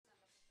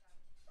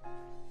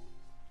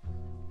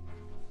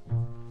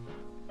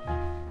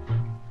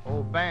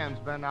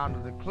been out to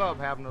the club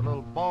having a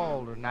little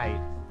ball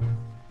tonight.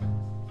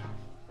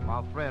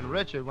 My friend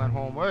Richard went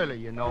home early,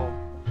 you know.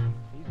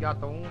 He's got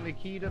the only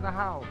key to the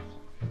house.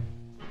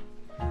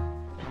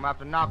 I'm gonna have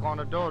to knock on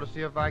the door to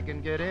see if I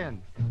can get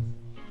in.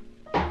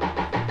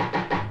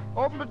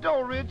 Open the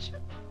door,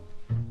 Richard.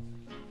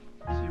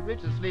 See,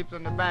 Richard sleeps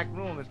in the back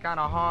room. It's kind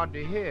of hard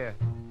to hear.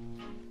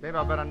 Maybe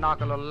I better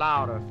knock a little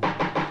louder.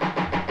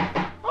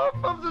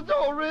 Open up the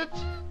door,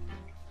 Richard.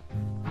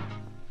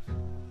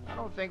 I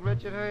don't think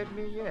Richard heard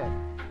me yet.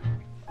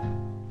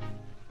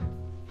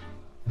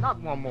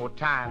 Knock one more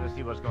time to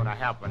see what's gonna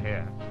happen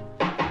here.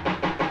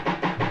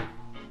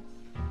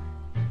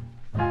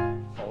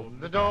 Open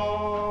the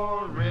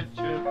door,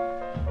 Richard.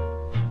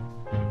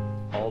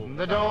 Open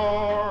the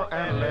door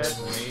and let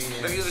me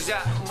in. Дорогие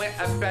друзья, мы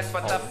опять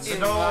Потап&Nastia.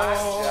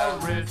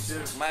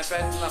 Мы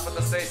опять на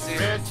фотосессии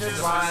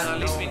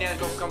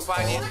Lytvynenko в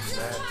компании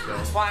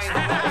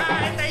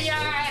FINEGOLD. Это я!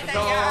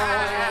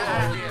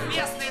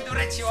 Местный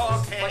дурачок!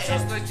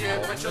 Почувствуйте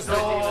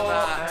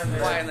именно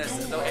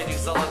файность этих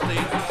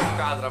золотых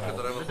кадров,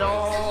 которые выходят.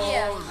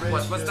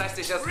 Вот, мы с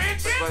Настей сейчас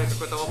такой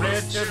какой-то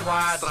образ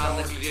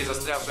странных людей,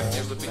 застрявших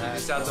между 50-м и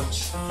 70-м.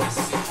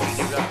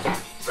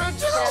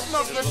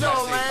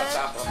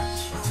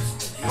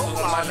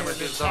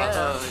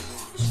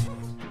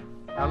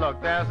 Now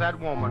look, there's that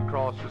woman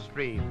across the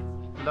street,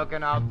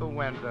 looking out the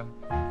window.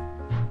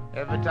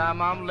 Every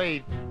time I'm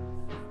late,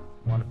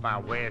 I want to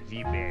find where's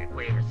he been,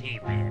 where's he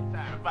been.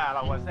 Trying to find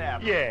out what's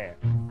happening. Yeah,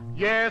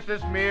 yes,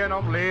 it's me and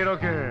I'm late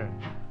again.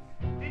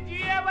 Did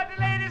you hear what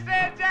the lady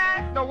said,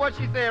 Jack? No, what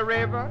she said,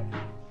 Raver?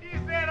 She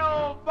said,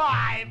 oh,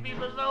 boy, if he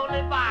was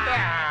only mine.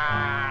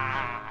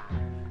 Ah,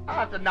 I'll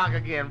have to knock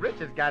again.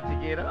 Richard's got to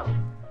get up.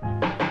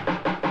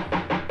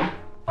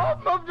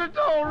 Open up the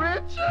door,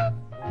 Richard.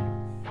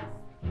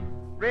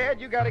 Red,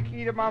 you got a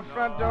key to my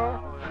front door?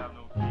 I don't have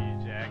no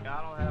key, Jack.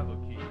 I don't have a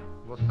key.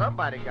 Well,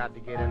 somebody got to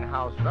get in the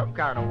house some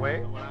kind of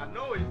way. Well, I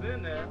know he's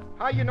in there.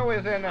 How you know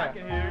he's in there? I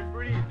can hear him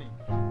breathing.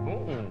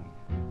 Boom.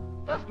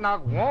 Let's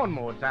knock one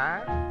more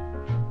time.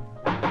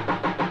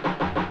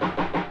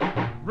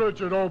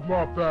 Richard, open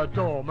up that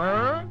door,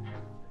 man.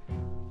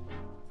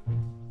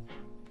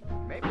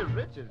 Maybe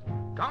Richard's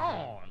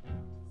gone.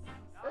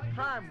 Let's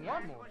try him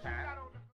one more time.